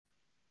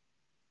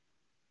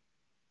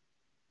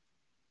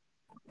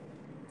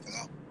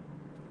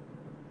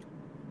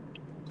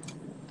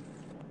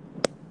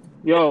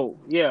Yo,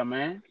 yeah,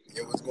 man.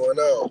 Yeah, what's going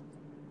on?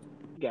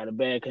 Got a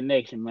bad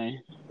connection,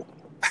 man.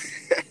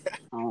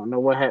 I don't know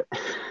what happened.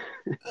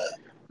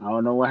 I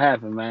don't know what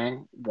happened,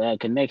 man. Bad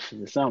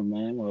connection or something,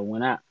 man. Well, it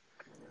went out.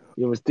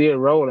 It was still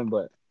rolling,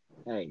 but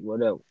hey,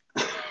 whatever.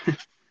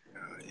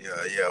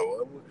 Yeah.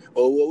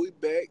 Well, we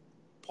back,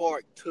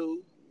 part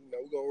two.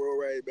 We're gonna roll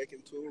right back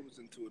into it. Was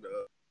into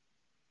the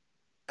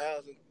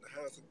housing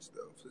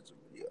stuff.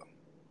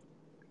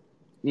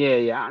 Yeah.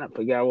 Yeah. I don't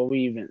forgot what we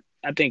even.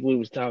 I think we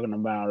was talking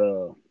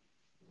about.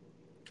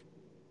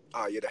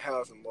 Yeah, the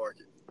housing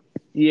market.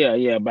 Yeah,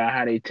 about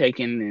how they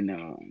taking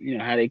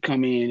and how they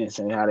come in and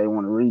say how they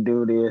want to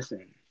redo this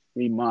and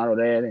remodel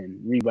that and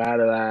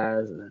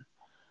revitalize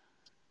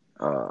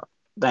uh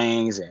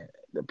things and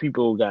the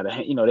people got to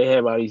they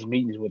have all these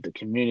meetings with the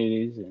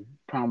communities and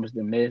promise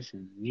them this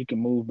and you can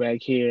move back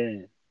here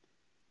and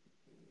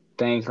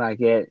things like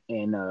that,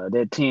 and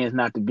that tends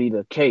not to be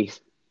the case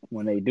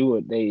when they do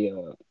it.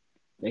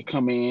 They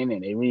come in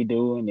and they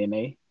redo, and then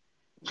they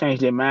change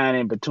their mind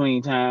in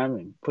between time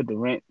and put the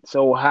rent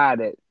so high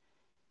that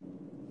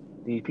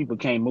these people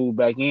can't move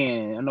back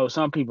in. I know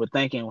some people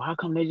thinking, well, how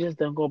come they just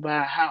don't go buy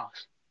a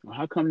house? Or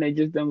how come they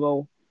just don't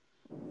go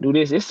do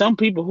this? It's some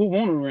people who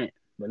want to rent,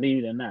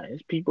 believe it or not.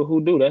 It's people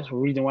who do. That's the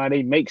reason why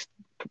they make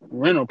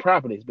rental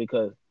properties,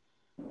 because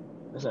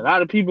there's a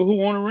lot of people who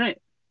want to rent.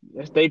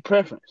 That's their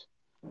preference.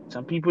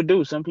 Some people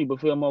do. Some people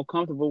feel more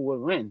comfortable with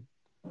renting.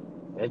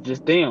 That's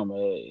just them.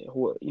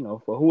 For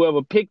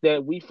whoever picked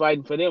that, we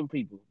fighting for them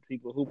people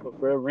who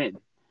prefer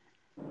renting,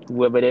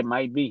 whoever that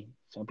might be.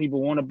 Some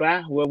people want to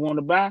buy. Whoever want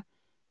to buy,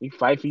 we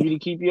fight for you to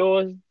keep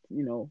yours.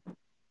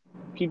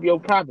 Keep your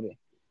property.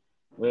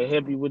 We'll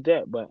help you with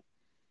that. But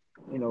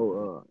you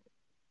know,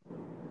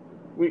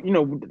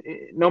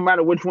 no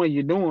matter which one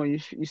you're doing,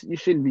 you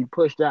shouldn't be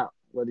pushed out,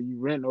 whether you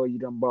rent or you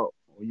done bought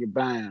or you're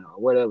buying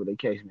or whatever the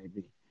case may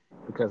be.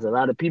 Because a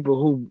lot of people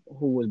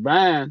who was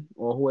buying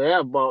or who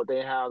have bought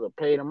their house or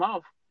paid them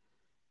off,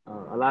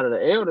 a lot of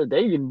the elders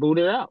they getting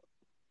booted out.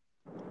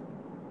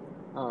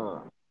 Uh,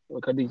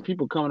 because these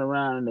people coming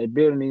around and they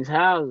building these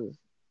houses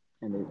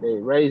and they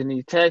raising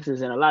these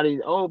taxes, and a lot of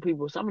these old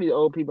people, some of these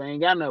old people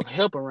ain't got enough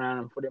help around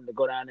them for them to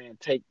go down there and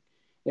take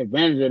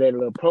advantage of that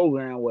little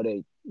program where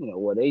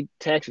they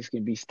taxes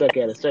can be stuck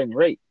at a certain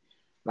rate.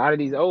 A lot of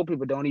these old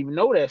people don't even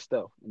know that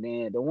stuff, and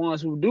then the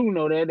ones who do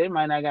know that, they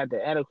might not got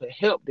the adequate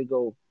help to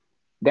go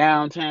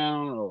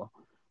downtown or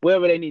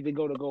wherever they need to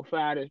go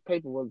file this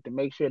paperwork to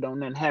make sure don't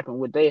nothing happen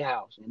with their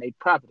house and their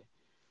property.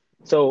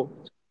 So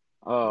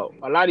a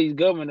lot of these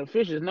government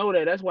officials know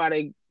that. That's why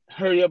they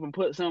hurry up and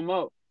put something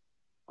up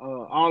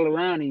all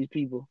around these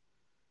people.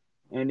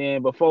 And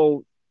then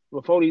before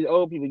these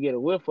old people get a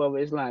whiff of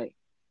it, it's like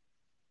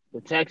the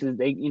taxes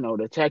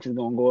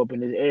gonna go up in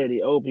this area.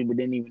 The old people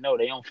didn't even know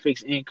they on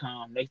fixed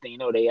income. Next thing you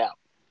know, they out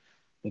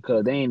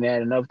because they ain't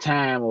had enough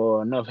time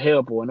or enough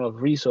help or enough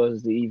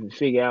resources to even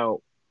figure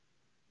out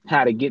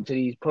how to get to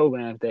these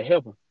programs that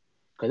help them.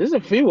 Because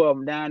there's a few of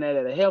them down there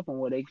that are helping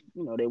where they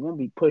won't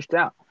be pushed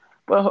out.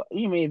 But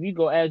you mean if you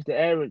go ask the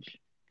average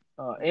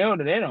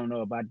elder, they don't know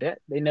about that.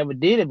 They never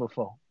did it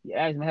before. You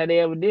ask them how they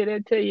ever did,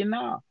 they'll tell you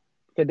no,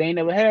 because they ain't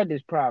never had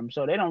this problem,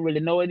 so they don't really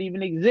know it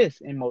even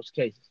exists in most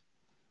cases.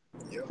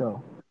 Yep.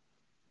 So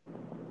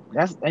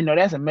that's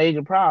a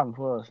major problem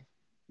for us.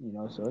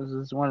 So it's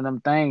just one of them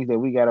things that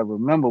we gotta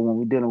remember when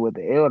we're dealing with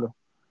the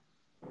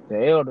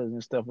elders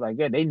and stuff like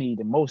that. They need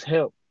the most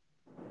help,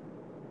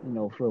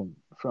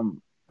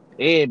 from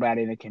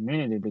everybody in the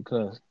community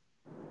because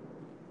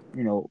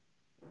you know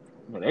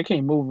they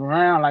can't move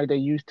around like they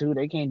used to.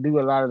 They can't do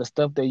a lot of the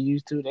stuff they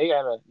used to. They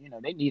gotta,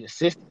 they need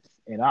assistance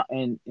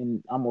in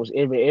almost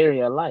every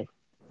area of life.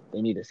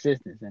 They need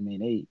assistance. I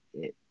mean,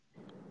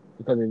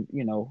 because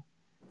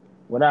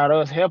without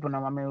us helping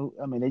them,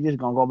 they just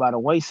gonna go by the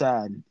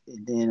wayside,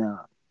 and then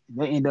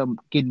they end up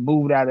getting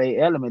moved out of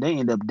their element. They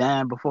end up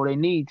dying before they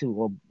need to,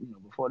 or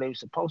before they were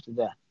supposed to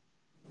die.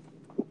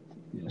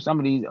 Some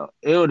of these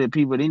elder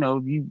people, if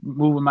you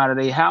move them out of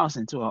their house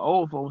into an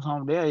old folks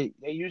home, they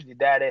usually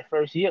die that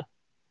first year.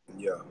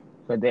 Yeah.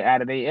 Because they're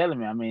out of their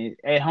element.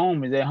 At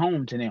home is at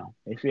home to them.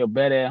 They feel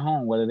better at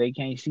home, whether they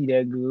can't see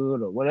that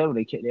good or whatever.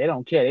 They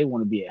don't care. They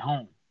want to be at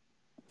home.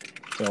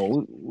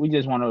 So we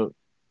just want to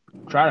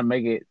try to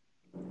make it,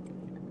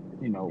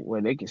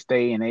 where they can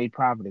stay in their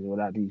properties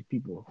without these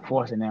people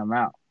forcing them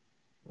out.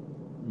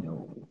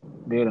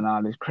 Building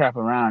all this crap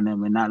around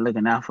them and not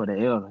looking out for the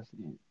elders.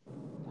 And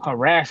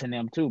harassing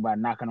them too by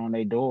knocking on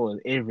their doors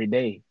every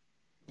day,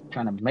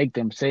 trying to make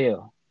them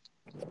sell.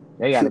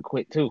 They got to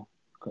quit too.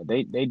 Cause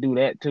they do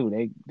that too.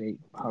 They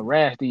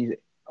harass these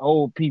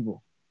old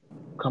people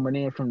coming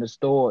in from the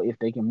store if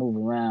they can move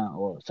around,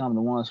 or some of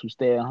the ones who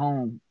stay at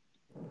home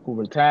who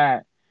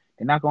retired.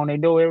 They knock on their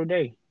door every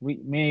day.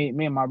 Me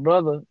and my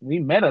brother, we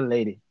met a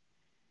lady.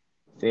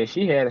 Said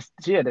she had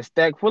a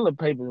stack full of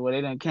papers where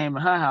they done came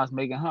to her house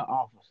making her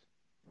offers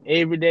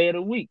every day of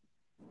the week.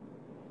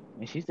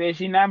 And she said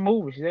she not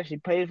moving. She said she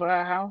paid for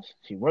her house.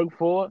 She worked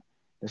for it.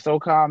 The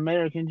so-called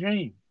American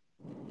dream.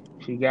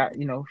 She got,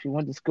 she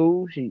went to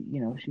school. She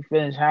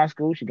finished high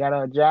school. She got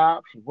her a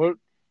job. She worked,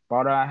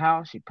 bought her a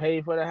house. She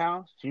paid for the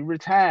house. She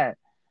retired.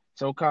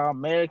 So-called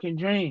American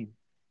dream.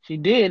 She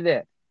did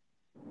that.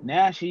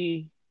 Now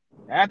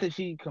after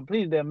she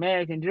completed the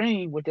American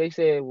dream, what they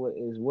said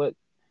is what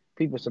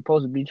people are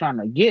supposed to be trying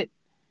to get,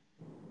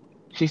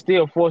 she's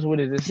still forced with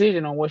a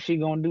decision on what she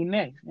gonna do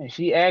next. And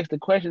she asked the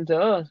question to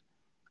us,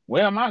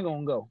 where am I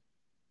gonna go?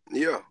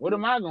 Yeah. What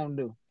am I gonna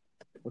do?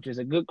 Which is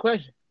a good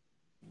question.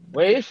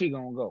 Where is she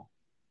gonna go?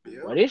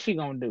 Yeah. What is she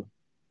gonna do?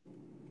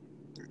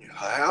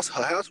 Her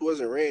house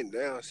wasn't ran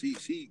down.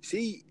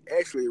 She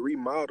actually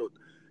remodeled,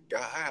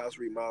 got her house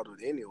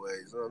remodeled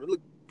anyways. It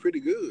looked pretty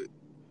good.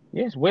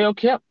 Yes, well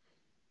kept.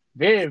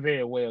 Very,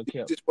 very well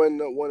kept. Just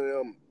wasn't one of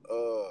them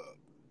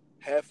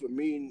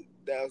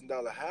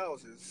 $500,000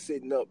 houses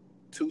sitting up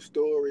 2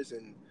 stories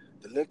and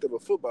the length of a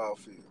football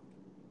field.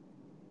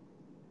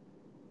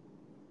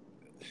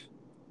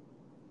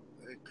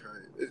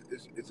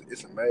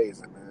 It's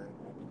amazing, man.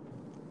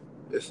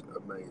 It's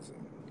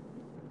amazing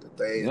the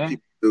things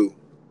people do.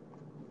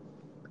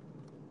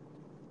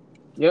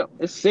 Yep,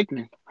 it's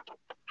sickening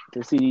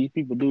to see these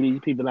people do these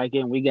people like that.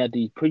 And we got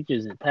these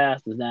preachers and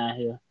pastors down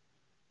here.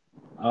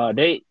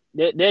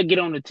 They'll get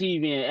on the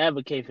TV and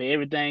advocate for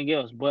everything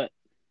else, but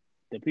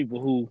the people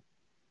who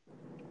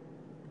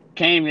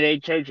came to their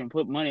church and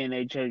put money in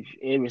their church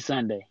every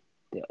Sunday,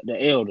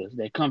 the elders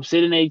that come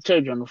sit in their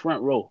church on the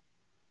front row,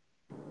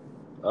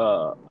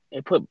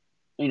 they put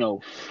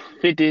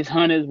 50s,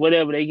 100s,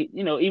 whatever they get,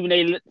 even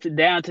they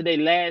down to their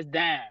last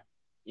dime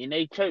in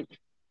their church,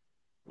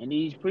 and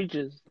these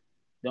preachers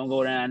don't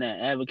go down there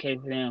and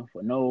advocate for them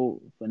for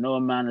no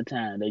amount of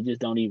time. They just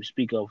don't even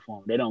speak up for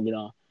them. They don't get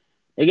on.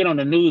 They get on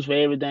the news for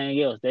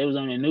everything else. They was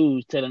on the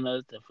news telling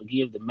us to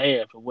forgive the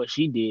mayor for what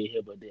she did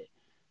here, but they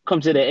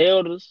come to the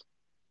elders,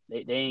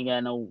 they ain't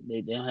got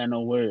they don't have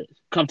no words.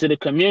 Come to the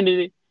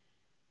community,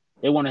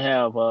 they want to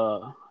have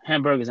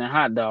hamburgers and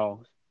hot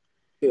dogs.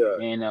 Yeah.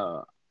 And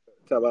talk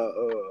about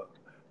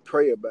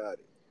pray about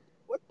it.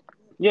 What?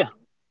 Yeah.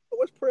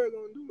 What's prayer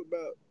gonna do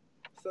about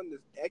something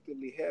that's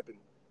actively happening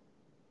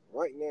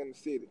right now in the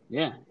city?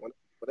 Yeah. When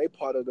they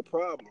part of the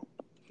problem.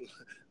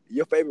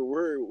 Your favorite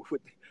word,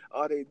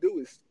 all they do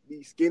is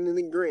be skinning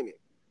and grinning.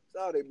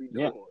 That's all they be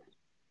doing. Yeah.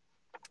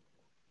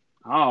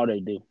 All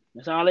they do.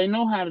 That's all they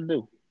know how to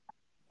do.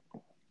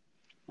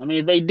 I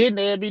mean, if they didn't,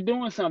 they'd be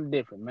doing something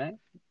different, man.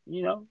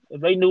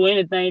 If they knew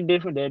anything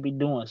different, they'd be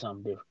doing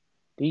something different.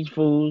 These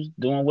fools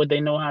doing what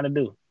they know how to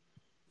do.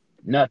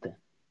 Nothing.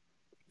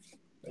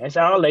 That's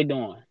all they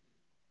doing.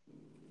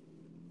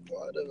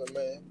 Whatever,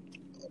 man.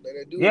 All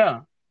they do is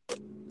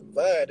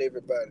divide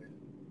everybody.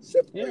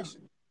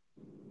 Separation.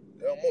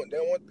 They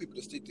don't want people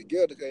to stick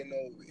together. They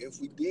know if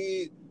we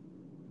did,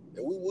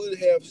 and we would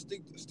have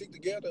stick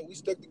together, we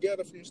stuck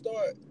together from the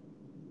start,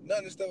 none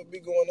of this stuff would be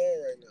going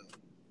on right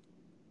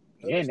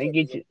now. And they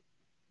get you.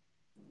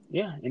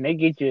 Yeah, and they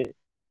get you.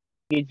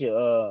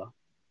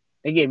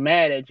 They get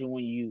mad at you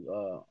when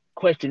you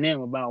question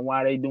them about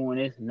why they doing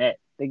this and that.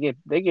 They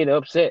get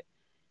upset.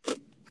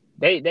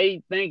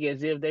 They think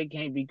as if they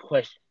can't be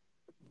questioned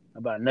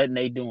about nothing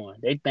they doing.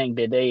 They think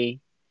that they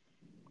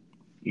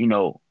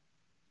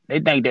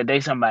think that they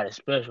somebody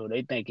special.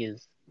 They think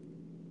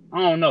I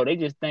don't know. They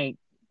just think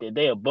that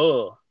they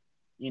above.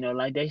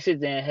 Like they sit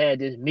there and had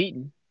this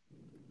meeting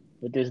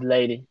with this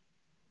lady.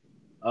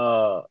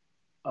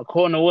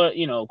 According to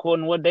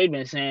what they've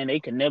been saying,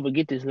 they could never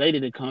get this lady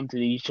to come to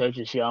these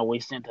churches. She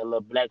always sent her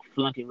little black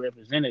flunky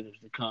representatives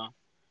to come,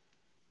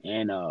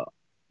 and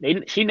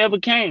she never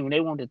came.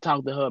 They wanted to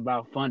talk to her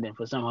about funding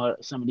for some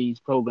of these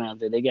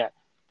programs that they got.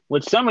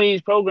 With some of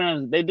these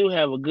programs, they do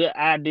have a good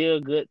idea,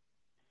 good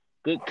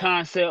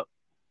concept,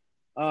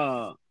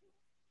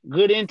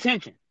 good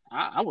intention.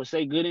 I would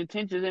say good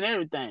intentions and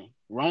everything.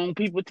 Wrong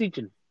people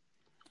teaching them.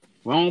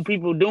 Wrong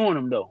people doing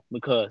them though,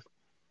 because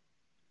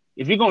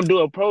if you're gonna do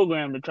a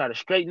program to try to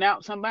straighten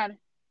out somebody,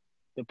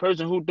 the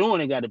person who's doing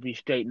it got to be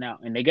straightened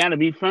out, and they got to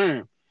be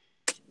firm.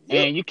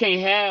 Yep. And you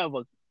can't have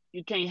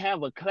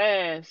a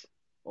class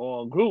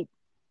or a group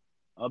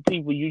of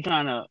people you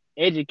trying to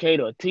educate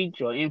or teach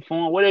or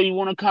inform, whatever you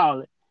want to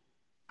call it,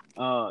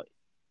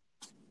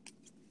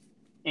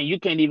 and you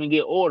can't even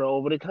get order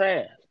over the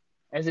class.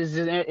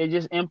 It's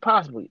just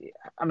impossible.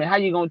 I mean, how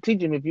you gonna teach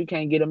them if you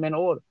can't get them in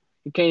order?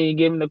 You can't even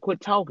get them to quit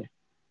talking.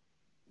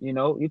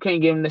 You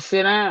can't get them to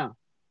sit down.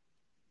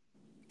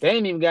 They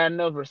ain't even got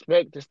enough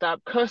respect to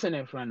stop cussing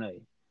in front of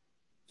you.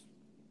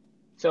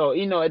 So,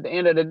 at the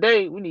end of the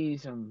day, we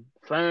need some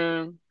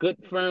good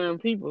firm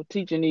people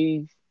teaching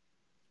these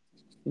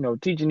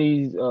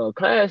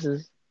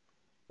classes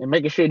and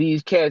making sure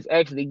these cats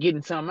actually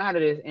getting something out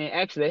of this and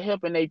actually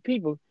helping their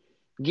people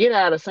get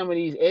out of some of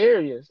these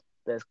areas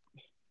that's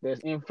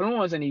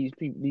influencing these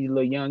people, these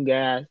little young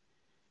guys,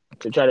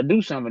 to try to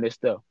do some of this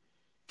stuff.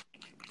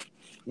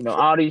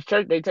 All these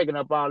churches, they taking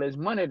up all this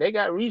money. They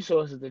got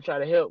resources to try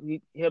to help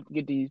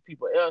get these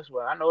people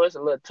elsewhere. I know it's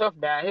a little tough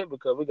down here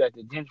because we got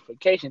the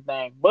gentrification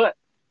thing, but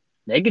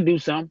they could do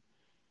something.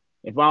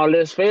 If all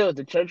this fails,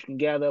 the church can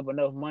gather up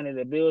enough money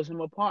to build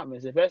some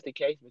apartments. If that's the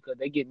case, because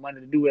they get money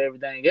to do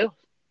everything else.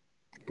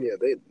 Yeah,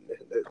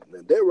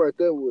 that right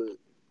there was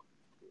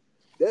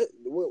that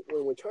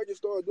when churches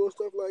started doing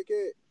stuff like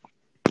that,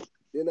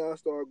 then I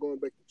started going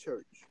back to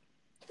church,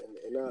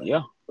 and I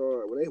Yeah.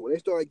 started when they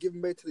started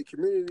giving back to the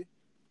community,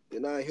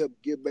 then I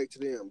helped give back to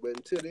them. But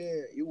until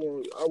then,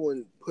 I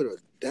wouldn't put a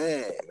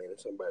dime in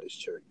somebody's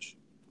church.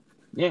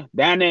 Yeah.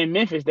 Down there in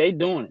Memphis, they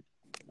doing it.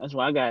 That's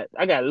why I got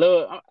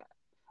love.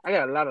 I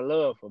got a lot of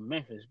love for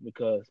Memphis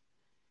because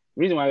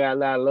the reason why I got a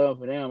lot of love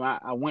for them,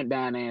 I went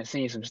down there and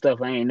seen some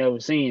stuff I ain't never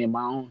seen in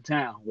my own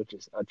town, which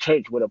is a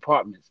church with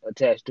apartments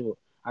attached to it.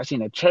 I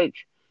seen a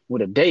church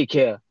with a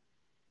daycare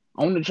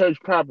on the church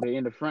property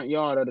in the front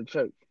yard of the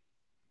church.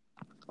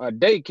 A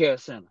daycare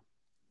center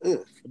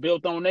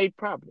built on their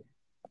property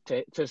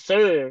to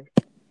serve.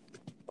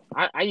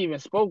 I even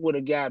spoke with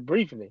a guy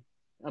briefly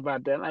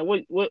about that. Like,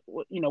 what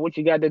what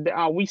you got to do?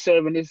 We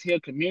serving this here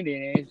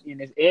community in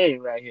this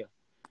area right here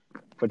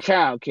for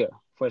child care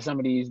for some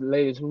of these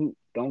ladies who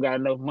don't got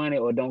enough money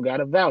or don't got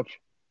a voucher.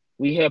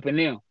 We helping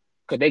them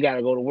because they got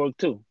to go to work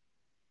too.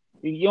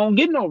 You don't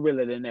get no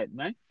realer than that,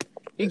 man.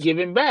 He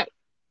giving back.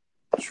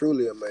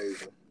 Truly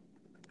amazing.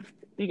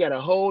 He got a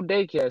whole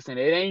daycare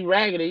center. It ain't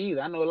raggedy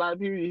either. I know a lot of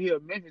people here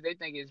in Memphis, they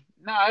think it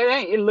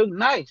ain't. It look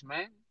nice,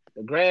 man.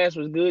 The grass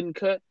was good and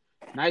cut.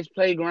 Nice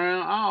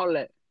playground, all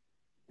that.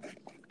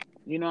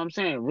 You know what I'm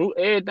saying?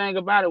 Everything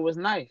about it was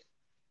nice.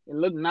 It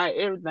looked nice,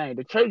 everything.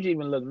 The church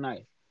even looked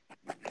nice.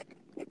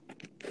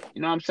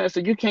 You know what I'm saying? So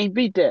you can't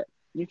beat that.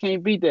 You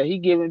can't beat that. He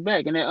giving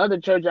back. And that other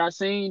church I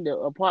seen, the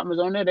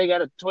apartments on there, they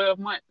got a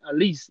 12-month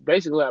lease,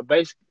 basically a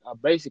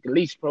basic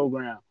lease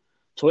program.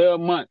 12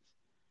 months.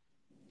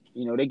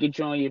 You know, they get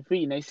you on your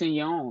feet and they send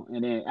you on.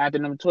 And then after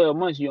them 12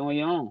 months, you're on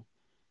your own.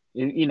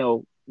 You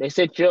know, they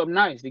set you up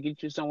nice. They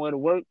get you somewhere to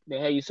work. They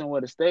have you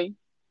somewhere to stay.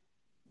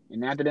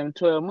 And after them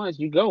 12 months,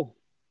 you go.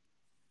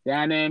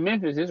 Down there in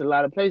Memphis, there's a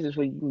lot of places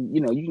where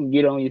you can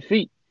get on your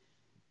feet.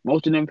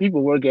 Most of them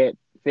people work at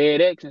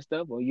FedEx and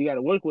stuff, or you got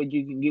to work where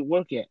you can get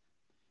work at.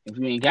 If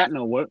you ain't got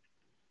no work,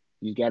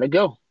 you got to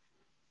go.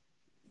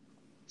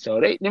 So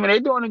they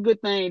doing a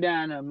good thing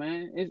down there,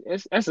 man.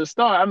 That's a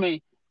start. I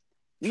mean,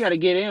 you got to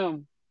get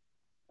them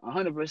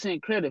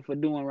 100% credit for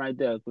doing right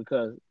there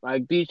because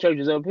like these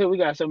churches up here, we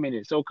got so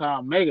many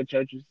so-called mega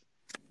churches,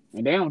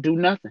 and they don't do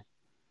nothing.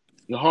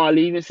 You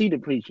hardly even see the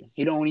preacher.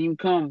 He don't even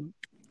come.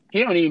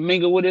 He don't even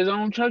mingle with his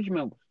own church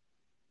members.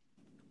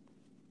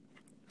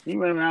 He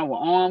run around with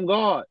armed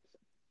guards,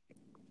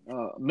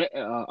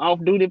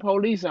 off-duty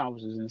police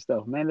officers and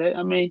stuff, man.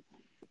 I mean,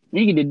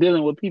 you get to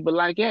dealing with people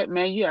like that,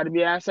 man. You got to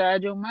be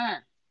outside your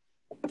mind.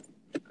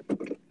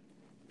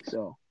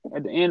 So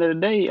at the end of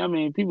the day, I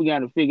mean, people got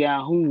to figure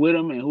out who with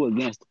them and who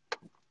against them.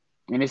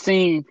 And it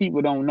seems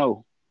people don't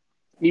know.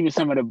 Even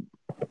some of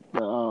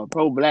the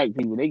pro-black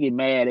people, they get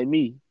mad at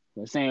me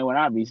for saying what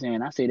I be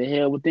saying. I say the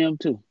hell with them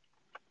too,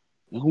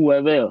 and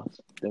whoever else,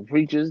 the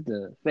preachers,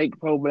 the fake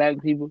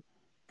pro-black people,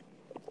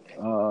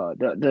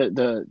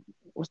 the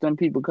what's them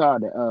people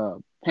called,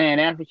 the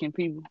Pan-African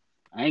people.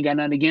 I ain't got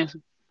nothing against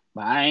them,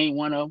 but I ain't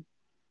one of them.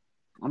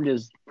 I'm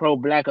just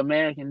pro-black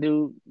American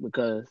dude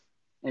because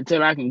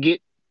until I can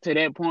get to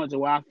that point to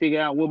where I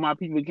figure out where my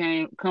people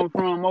come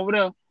from over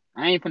there,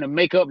 I ain't finna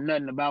make up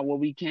nothing about where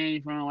we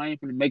came from. I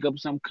ain't finna make up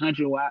some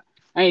country where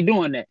I ain't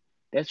doing that.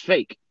 That's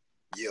fake.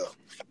 Yeah.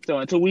 So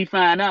until we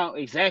find out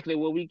exactly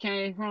where we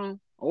came from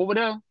over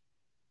there,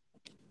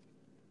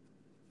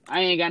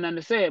 I ain't got nothing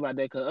to say about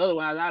that because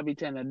otherwise I'll be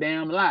telling a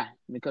damn lie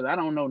because I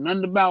don't know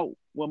nothing about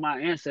where my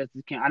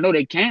ancestors came. I know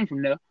they came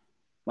from there,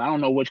 but I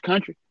don't know which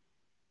country.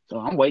 So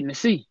I'm waiting to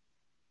see.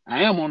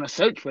 I am on a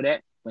search for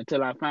that. But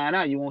until I find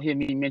out, you won't hear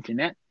me mention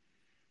that.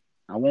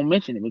 I won't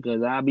mention it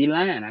because I'll be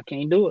lying. I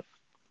can't do it.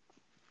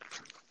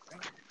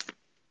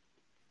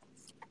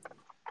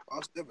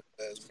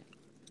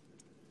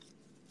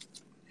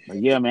 But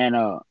yeah, man.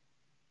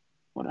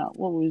 What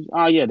was?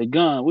 Oh yeah, the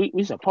gun.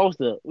 We supposed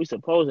to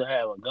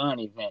have a gun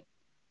event.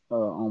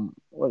 On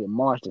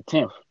March the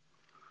 10th,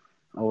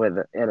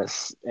 over at a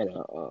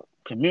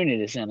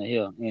community center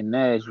here in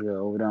Nashville,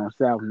 over there on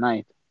South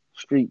 9th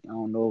Street. I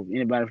don't know if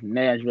anybody from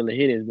Nashville will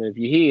hit it, but if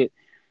you hear it,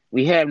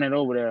 we having it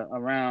over there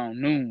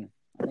around noon.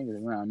 I think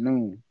it's around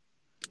noon.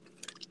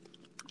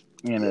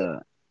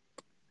 And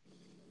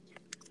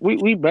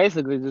we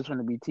basically just want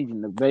to be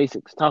teaching the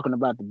basics, talking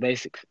about the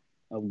basics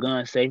of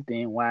gun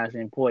safety and why it's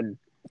important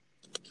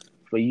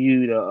for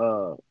you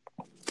to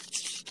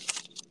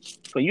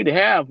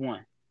have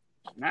one.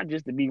 Not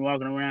just to be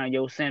walking around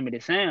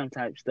Yosemite Sam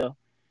type stuff,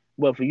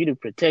 but for you to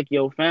protect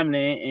your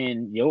family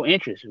and your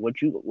interests,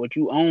 what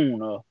you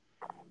own or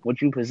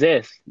what you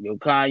possess, your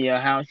car, your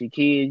house, your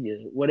kids,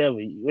 whatever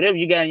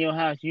you got in your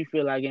house, you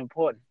feel like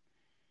important.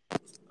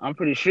 I'm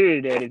pretty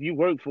sure that if you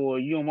work for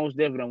it, you most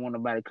definitely don't want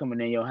nobody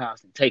coming in your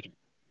house and taking it.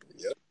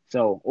 Yep.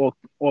 So,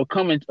 or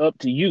coming up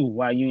to you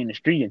while you're in the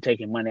street and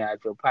taking money out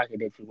of your pocket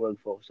that you work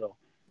for. So,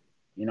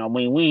 you know, I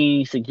mean, we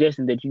ain't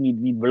suggesting that you need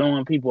to be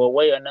blowing people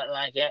away or nothing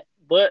like that.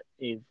 But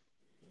if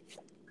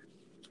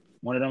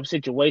one of them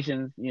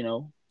situations, you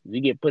know, If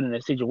you get put in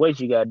a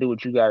situation, you gotta do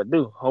what you gotta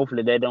do.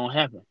 Hopefully that don't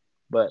happen.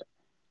 But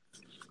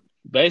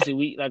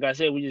basically, like I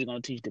said, we just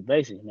gonna teach the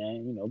basics,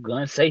 man.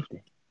 Gun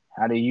safety,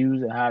 how to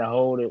use it, how to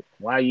hold it,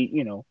 why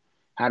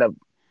how to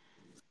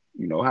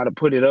how to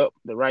put it up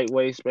the right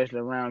way, especially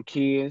around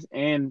kids,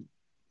 and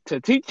to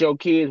teach your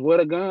kids what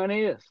a gun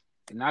is,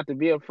 and not to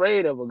be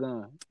afraid of a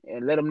gun,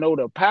 and let them know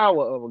the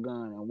power of a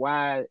gun and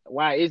why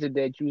is it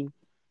that you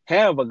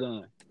have a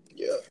gun.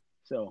 Yeah.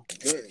 So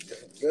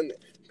gun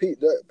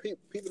people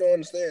don't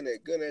understand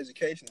that gun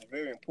education is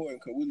very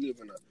important because we live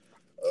in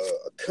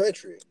a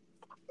country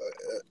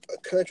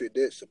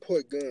that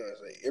support guns.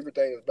 Like,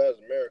 everything about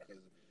America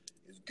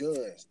is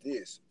guns.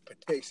 This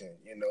protection,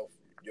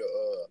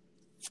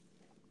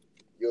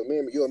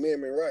 your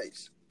amendment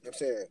rights. You know what I'm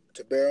saying,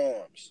 to bear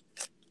arms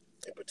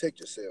and protect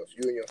yourself,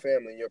 you and your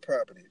family and your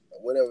property, or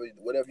whatever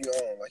you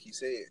own. Like he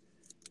said,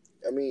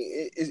 I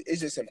mean,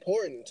 it's just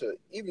important to,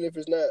 even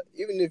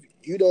if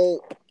you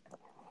don't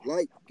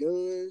like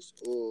guns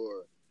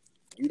or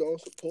you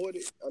don't support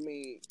it. I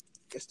mean,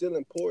 it's still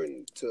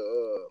important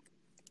to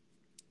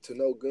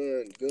know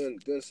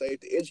gun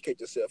safety,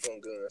 educate yourself on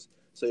guns.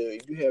 So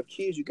if you have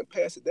kids, you can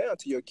pass it down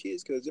to your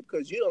kids,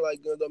 because you don't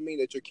like guns don't mean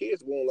that your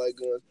kids won't like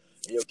guns,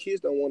 and your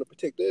kids don't want to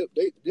protect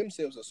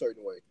themselves a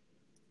certain way.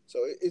 So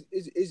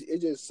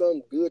it's just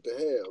something good to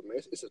have,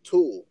 man. It's a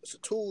tool. It's a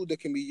tool that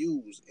can be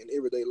used in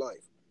everyday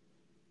life.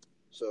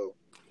 So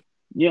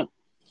yeah,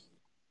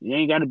 you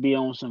ain't got to be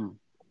on some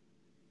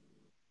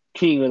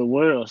king of the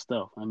world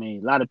stuff. I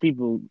mean, a lot of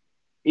people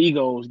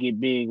egos get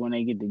big when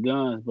they get the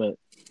guns, but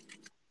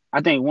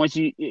I think once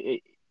if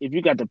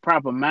you got the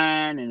proper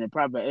mind and the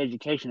proper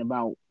education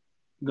about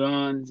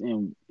guns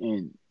and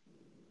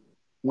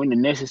when the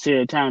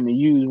necessary time to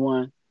use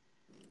one,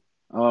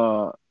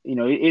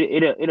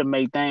 it'll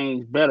make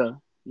things better,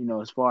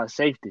 as far as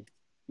safety.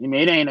 I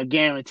mean, it ain't a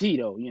guarantee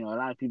though. A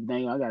lot of people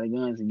think I got a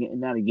gun, it's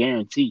not a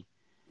guarantee,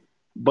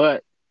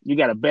 but you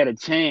got a better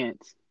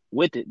chance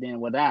with it than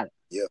without it.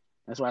 Yeah.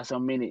 That's why so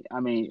many. I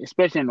mean,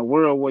 especially in the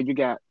world where you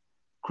got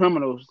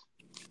criminals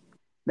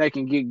that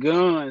can get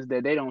guns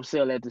that they don't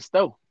sell at the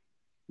store.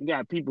 You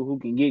got people who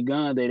can get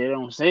guns that they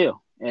don't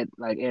sell at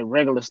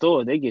regular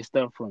stores. They get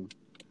stuff from,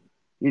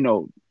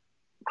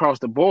 across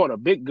the border,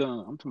 big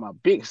gun. I'm talking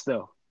about big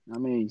stuff. I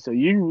mean, so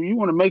you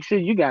want to make sure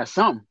you got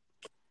something.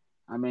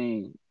 I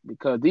mean,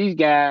 because these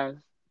guys,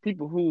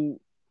 people who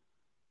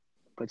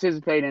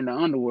participate in the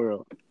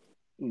underworld,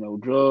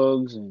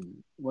 drugs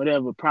and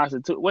whatever,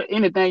 prostitute,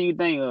 anything you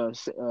think of,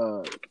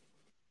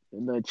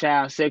 the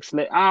child sex,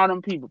 all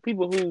them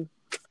people who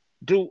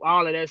do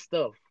all of that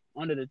stuff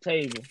under the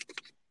table,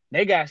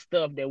 they got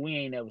stuff that we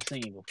ain't never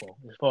seen before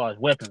as far as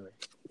weaponry.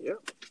 Yeah.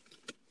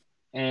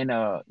 And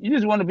you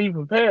just want to be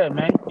prepared,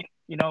 man.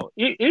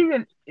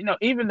 Even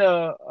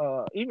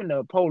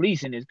the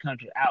police in this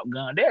country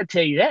outgunned. They'll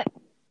tell you that.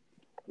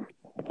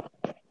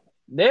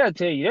 They'll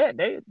tell you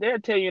that. They'll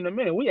tell you in a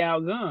minute we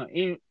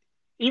outgunned.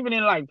 Even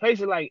in like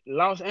places like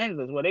Los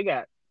Angeles where they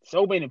got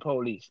so many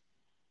police,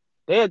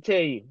 they'll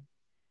tell you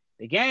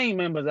the gang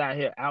members out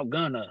here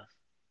outgun us.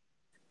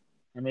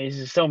 I mean, it's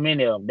just so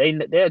many of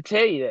them. They'll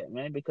tell you that,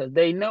 man, because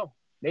they know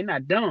they're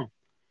not dumb.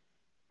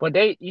 But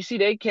they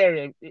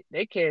carry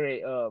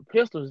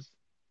pistols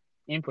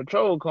in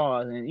patrol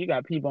cars, and you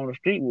got people on the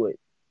street with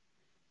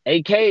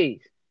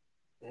AKs,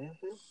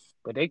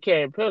 but they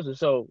carry pistols.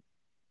 So,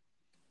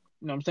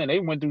 you know what I'm saying? They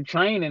went through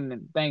training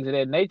and things of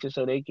that nature,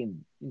 so they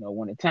can,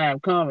 when the time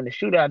comes and the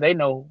shootout, they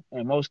know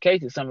in most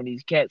cases some of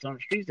these cats on the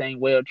streets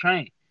ain't well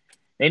trained.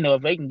 They know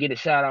if they can get a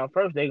shot off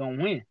first, they're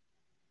gonna win.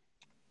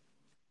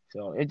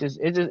 So it just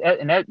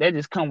and that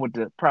just come with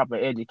the proper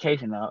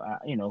education of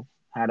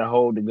how to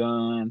hold the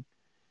gun,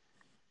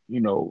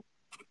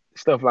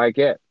 stuff like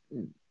that.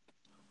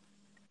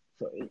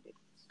 So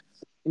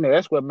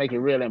that's what make it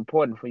really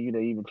important for you to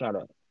even try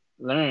to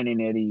learn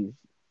any of these,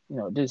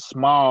 just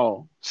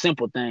small,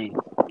 simple things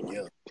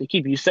to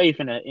keep you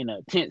safe in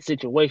a tense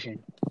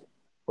situation,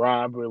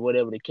 robbery,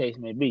 whatever the case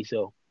may be.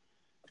 So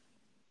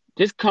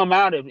just come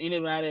out, if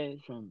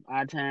anybody from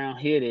our town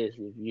hear this,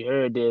 if you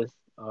heard this,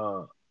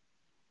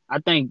 I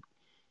think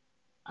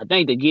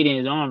the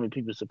Gideon's Army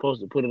people are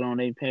supposed to put it on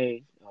their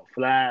page, or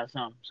fly or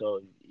something.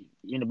 So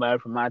anybody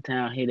from my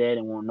town hear that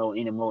and want to know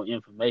any more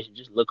information,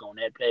 just look on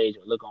that page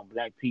or look on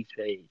Black Peace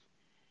page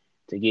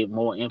to get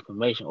more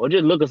information. Or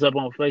just look us up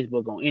on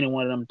Facebook on any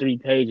one of them 3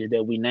 pages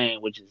that we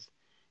named, which is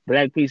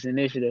Black Peace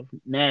Initiative,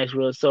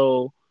 Nashville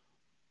Soul,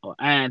 or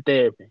Iron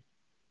Therapy.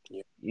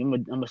 Yeah.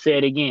 I'm going to say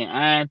it again.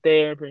 Iron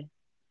Therapy,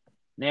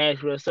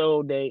 Nashville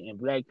Soul Day, and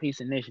Black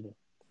Peace Initiative.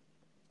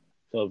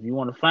 So if you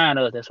want to find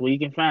us, that's where you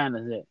can find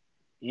us at.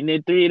 In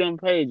the 3 of them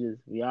pages,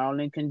 we all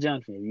in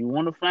conjunction. If you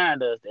want to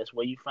find us, that's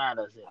where you find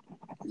us at.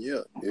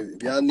 Yeah.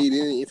 If y'all need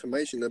any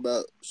information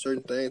about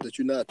certain things that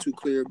you're not too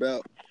clear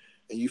about,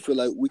 and you feel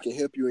like we can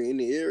help you in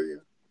any area,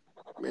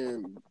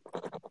 man,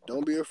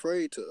 don't be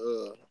afraid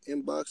to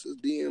inbox us,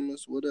 DM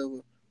us, whatever,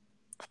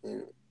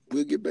 and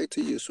we'll get back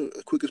to you as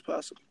quick as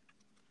possible.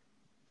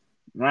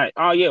 Right.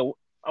 Oh yeah.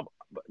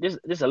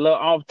 This a little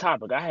off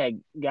topic. I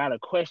had got a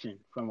question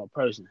from a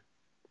person.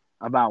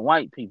 about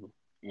white people,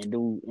 and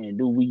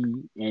do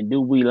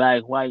we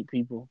like white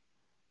people,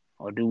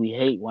 or do we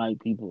hate white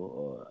people,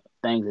 or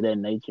things of that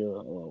nature,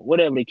 or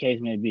whatever the case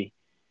may be.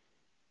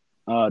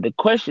 The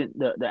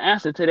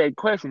answer to that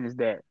question is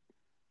that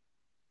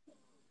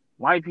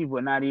white people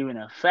are not even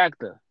a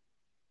factor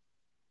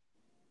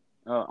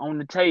on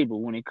the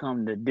table when it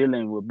comes to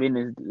dealing with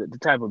business, the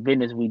type of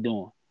business we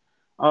doing.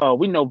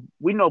 We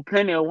know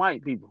plenty of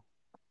white people.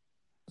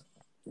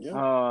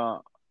 Yeah.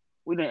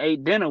 We done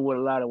ate dinner with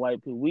a lot of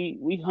white people.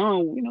 We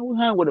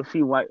hung with a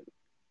few white.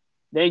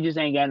 They just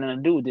ain't got nothing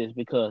to do with this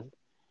because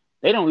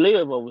they don't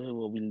live over here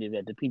where we live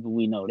at. The people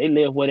we know, they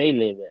live where they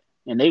live at,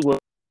 and they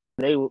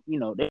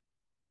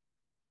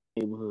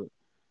neighborhood.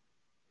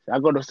 So I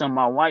go to some of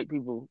my white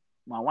people,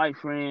 my white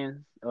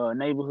friends,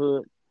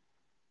 neighborhood.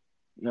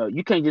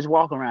 You can't just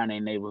walk around their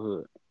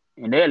neighborhood,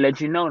 and they'll let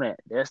you know that.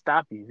 They'll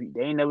stop you. If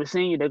they ain't never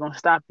seen you, they're gonna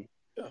stop you.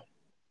 Yeah.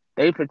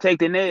 They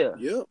protecting theirs.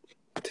 Yep.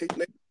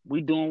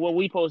 We doing what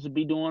we supposed to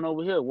be doing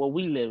over here, where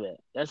we live at.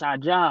 That's our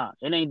job.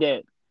 It ain't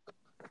that.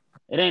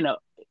 It ain't a.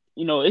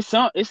 It's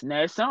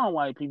some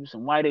white people,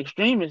 some white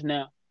extremists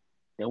now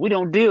that we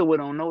don't deal with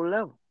on no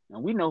level,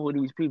 and we know who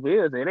these people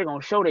is. They're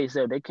gonna show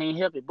themselves. They can't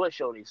help it but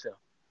show themselves.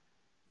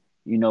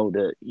 You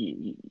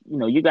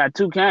got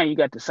two kinds. You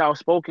got the soft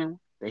spoken,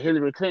 the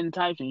Hillary Clinton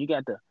types, and you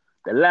got the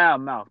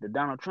loudmouth, the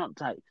Donald Trump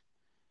types.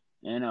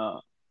 And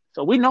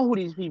so we know who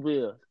these people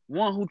is.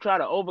 One who try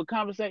to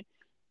overcompensate.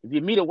 If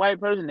you meet a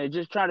white person that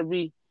just try to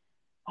be,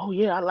 oh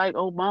yeah, I like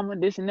Obama,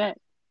 this and that,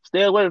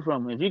 stay away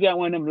from them. If you got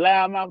one of them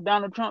loudmouth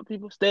Donald Trump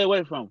people, stay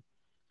away from them.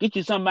 Get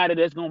you somebody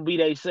that's gonna be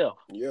theyself.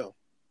 Yeah.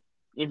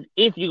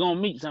 If you're gonna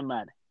meet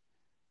somebody,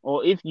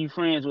 or if you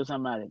friends with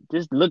somebody,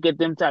 just look at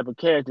them type of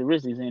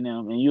characteristics in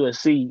them, and you will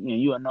see,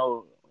 you will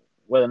know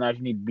whether or not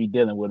you need to be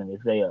dealing with them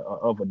if they are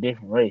of a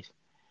different race.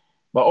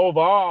 But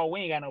overall, we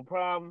ain't got no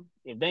problem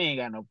if they ain't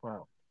got no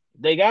problem.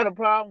 If they got a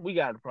problem, we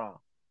got a problem.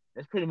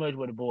 That's pretty much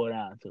what it boils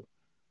down to.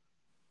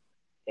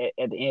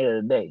 At the end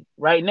of the day,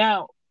 right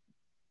now,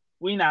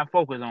 we not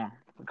focused on it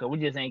because we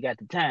just ain't got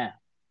the time.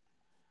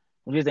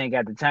 We just ain't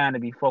got the time to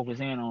be focused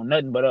in on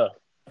nothing but us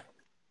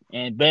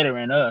and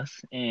bettering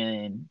us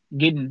and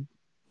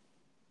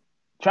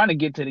trying to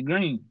get to the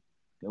green.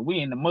 We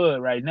in the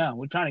mud right now.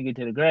 We're trying to get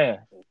to the grass,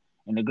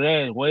 and the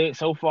grass way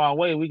so far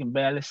away we can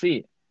barely see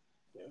it.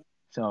 Yeah.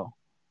 So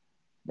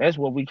that's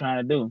what we trying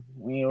to do.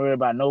 We ain't worried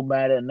about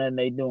nobody or nothing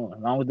they doing. As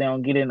long as they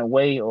don't get in the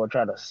way or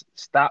try to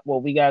stop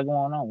what we got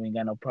going on, we ain't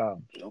got no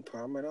problem. No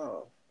problem at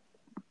all.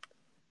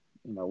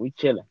 We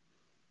chilling.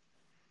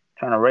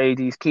 Trying to raise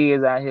these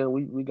kids out here.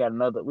 We got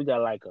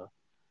like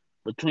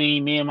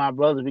between me and my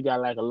brothers, we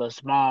got like a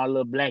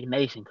little black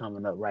nation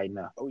coming up right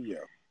now. Oh yeah.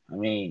 I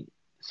mean,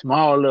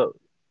 small little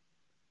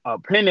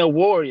plenty of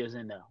warriors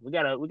in there. We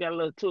got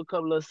a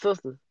couple of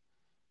sisters.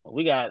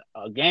 We got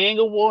a gang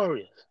of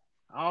warriors.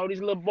 All these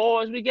little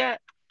boys we got.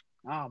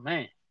 Oh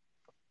man,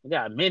 we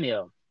got many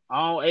of them,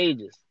 all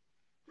ages,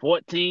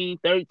 14,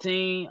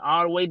 13,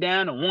 all the way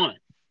down to 1.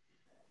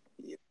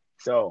 Yeah.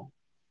 So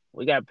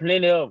we got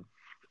plenty of them.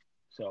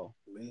 So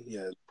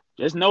yeah.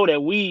 Just know that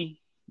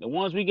the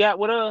ones we got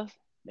with us,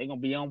 they're gonna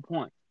be on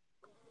point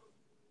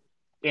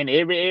in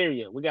every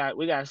area. We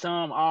got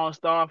some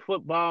all-star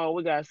football.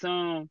 We got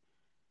some.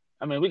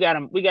 I mean, we got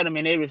them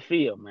in every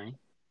field, man.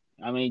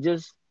 I mean,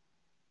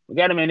 we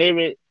got them in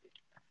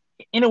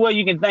any way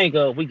you can think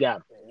of. We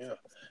got them. Yeah.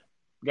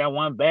 Got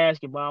one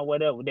basketball,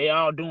 whatever. They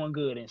all doing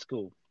good in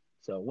school.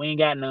 So we ain't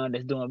got none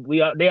that's doing.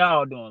 They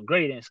all doing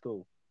great in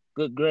school.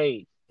 Good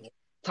grades,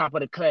 top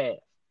of the class.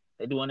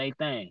 They doing their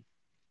thing.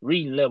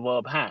 Reading level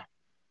up high,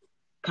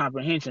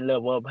 comprehension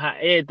level up high.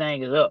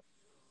 Everything is up.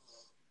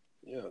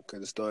 Yeah,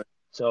 cause it started.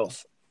 So,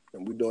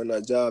 and we doing our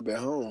job at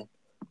home.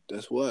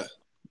 That's why.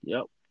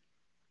 Yep.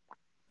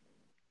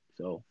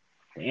 So,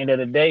 at the end of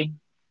the day,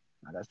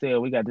 like I said,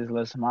 we got this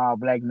little small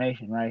black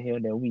nation right here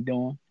that we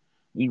doing.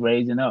 We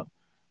raising up.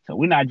 So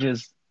we're not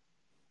just,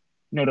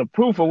 the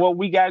proof of what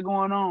we got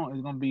going on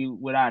is gonna be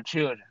with our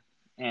children.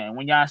 And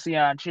when y'all see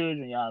our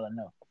children, y'all will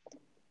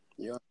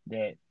know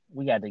that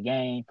we got the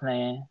game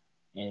plan.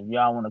 And if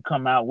y'all want to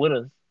come out with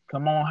us,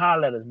 come on,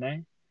 holler at us,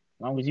 man.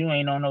 As long as you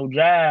ain't on no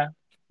drive,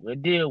 we'll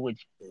deal with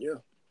you. Yeah.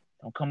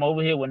 Don't come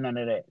over here with none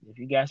of that. If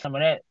you got some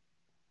of that,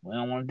 we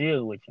don't want to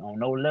deal with you on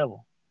no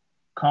level.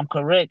 Come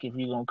correct if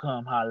you're going to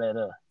come holler at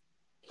us.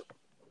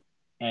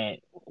 And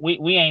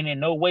we ain't in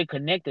no way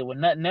connected with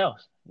nothing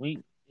else.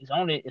 It's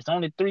only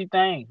 3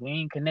 things. We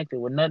ain't connected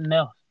with nothing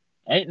else.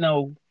 Ain't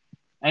no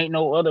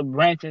other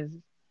branches.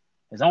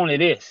 It's only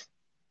this.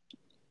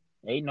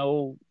 Ain't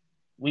no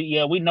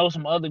we know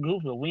some other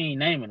groups, but we ain't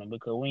naming them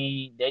because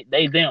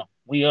they them.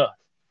 We us.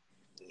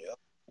 Yep.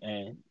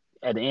 And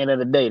at the end of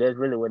the day, that's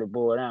really what it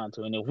boils down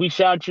to. And if we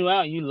shout you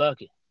out, you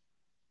lucky.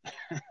 I'm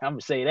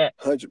gonna say that.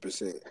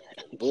 100%.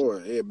 Boy,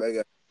 everybody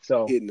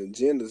got hidden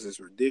agendas is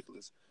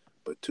ridiculous.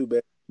 But too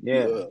bad.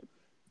 Yeah.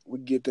 We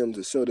get them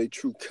to show their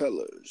true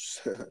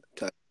colors.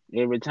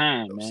 Every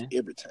time, man.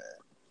 Every time.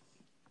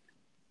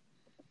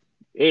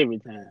 Every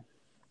time.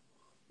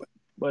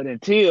 But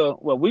until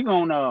we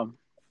gonna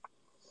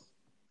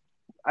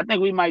I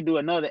think we might do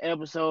another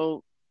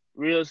episode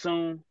real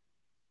soon.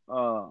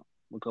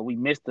 Because we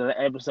missed the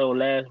episode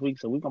last week,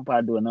 so we can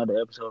probably do another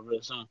episode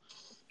real soon.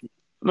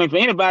 I mean, for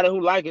anybody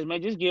who like us,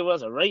 man, just give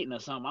us a rating or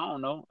something. I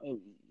don't know. If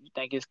you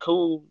think it's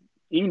cool,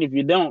 even if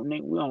you don't,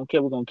 we don't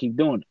care. We're gonna keep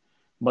doing it.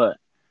 But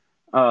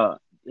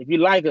if you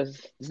like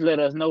us, just let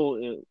us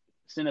know.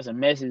 Send us a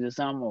message or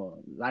something, or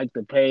like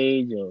the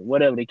page, or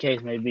whatever the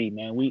case may be,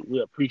 man.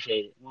 We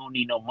appreciate it. We don't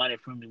need no money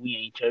from it. We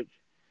ain't church,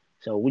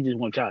 so we just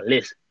want y'all to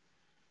listen.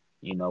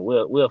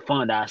 We'll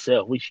fund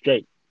ourselves. We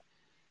straight.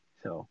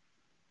 So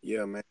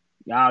yeah, man.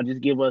 y'all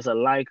just give us a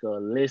like or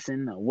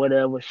listen or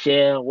whatever,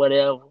 share,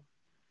 whatever.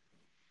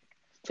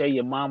 Tell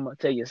your mama,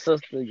 tell your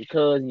sister, your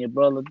cousin, your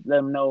brother, let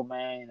them know,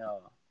 man,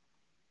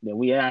 that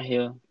we out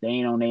here. They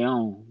ain't on their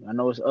own. I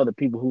know it's other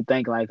people who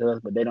think like us,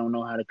 but they don't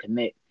know how to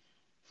connect.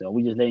 So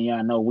we just letting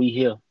y'all know we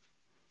here.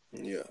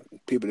 Yeah,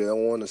 people that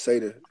don't want to say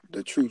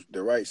the truth,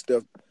 the right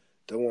stuff,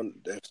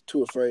 that's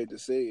too afraid to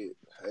say it.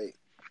 Hey,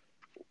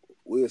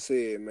 we'll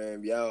say it,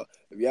 man.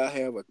 If y'all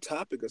have a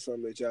topic or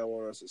something that y'all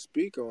want us to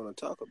speak on or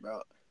talk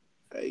about,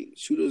 hey,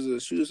 shoot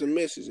us a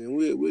message and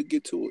we'll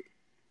get to it.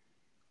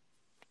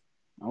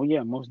 Oh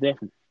yeah, most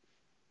definitely.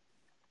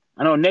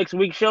 I know next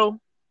week's show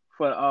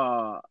we're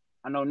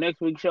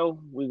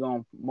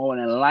gonna more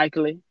than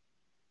likely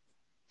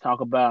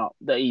talk about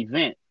the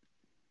event.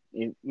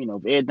 If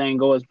everything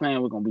goes as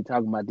planned, we're gonna be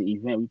talking about the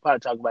event. We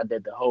probably talk about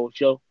that the whole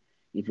show.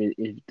 If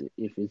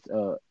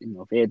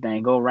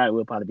everything go right,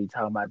 we'll probably be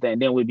talking about that,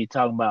 and then we'll be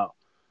talking about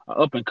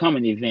an up and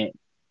coming event,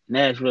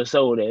 Nashville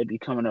Soul, that'll be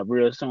coming up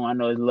real soon. I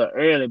know it's a little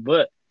early,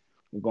 but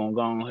we're gonna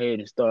go ahead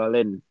and start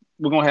letting.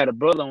 We're gonna have a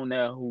brother on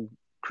there who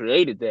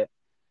created that,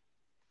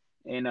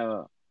 and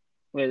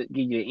we'll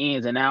give you the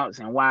ins and outs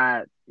and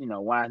why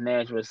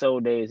Nashville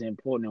Soul Day is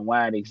important and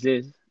why it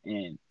exists,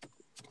 and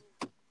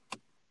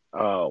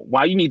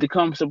why you need to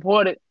come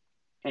support it.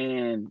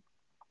 And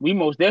we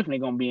most definitely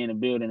gonna be in the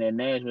building at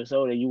Nashville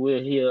Soul Day. You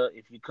will hear,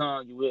 if you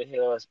come, you will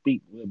hear us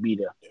speak. We'll be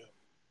there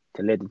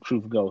to let the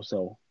truth go.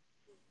 So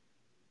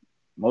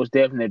most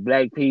definitely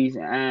Black Peace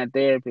and Iron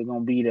Therapy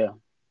gonna be there.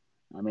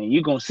 I mean,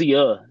 you gonna see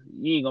us.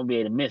 You ain't gonna be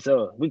able to miss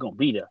us. We gonna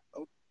be there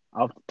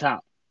off the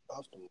top.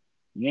 Awesome.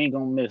 You ain't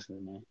gonna miss us,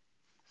 man.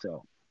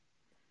 So,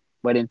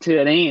 but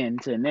until then,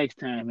 until next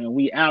time, man,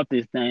 we out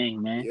this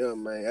thing, man. Yeah,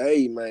 man.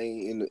 Hey,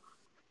 man,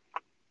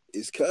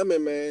 it's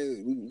coming,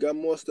 man. We got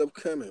more stuff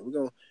coming.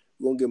 We're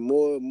gonna get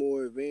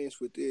more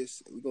advanced with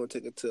this. We're gonna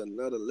take it to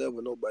another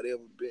level nobody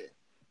ever been.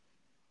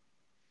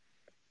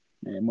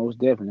 Man, most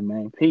definitely,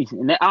 man. Peace.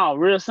 And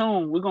real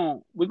soon we're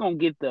gonna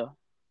get the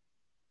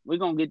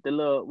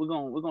little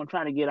we're gonna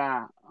try to get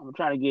I'm gonna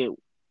try to get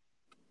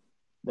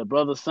the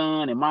brother's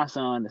son and my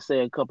son to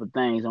say a couple of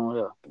things on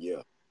here.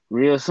 Yeah.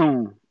 Real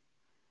soon.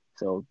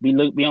 So be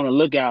on the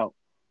lookout,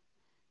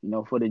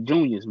 for the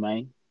juniors,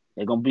 man.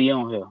 They're gonna be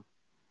on here.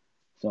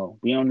 So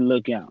be on the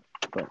lookout.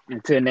 But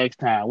until next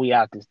time, we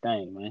out this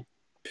thing, man.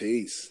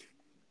 Peace.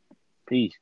 Peace.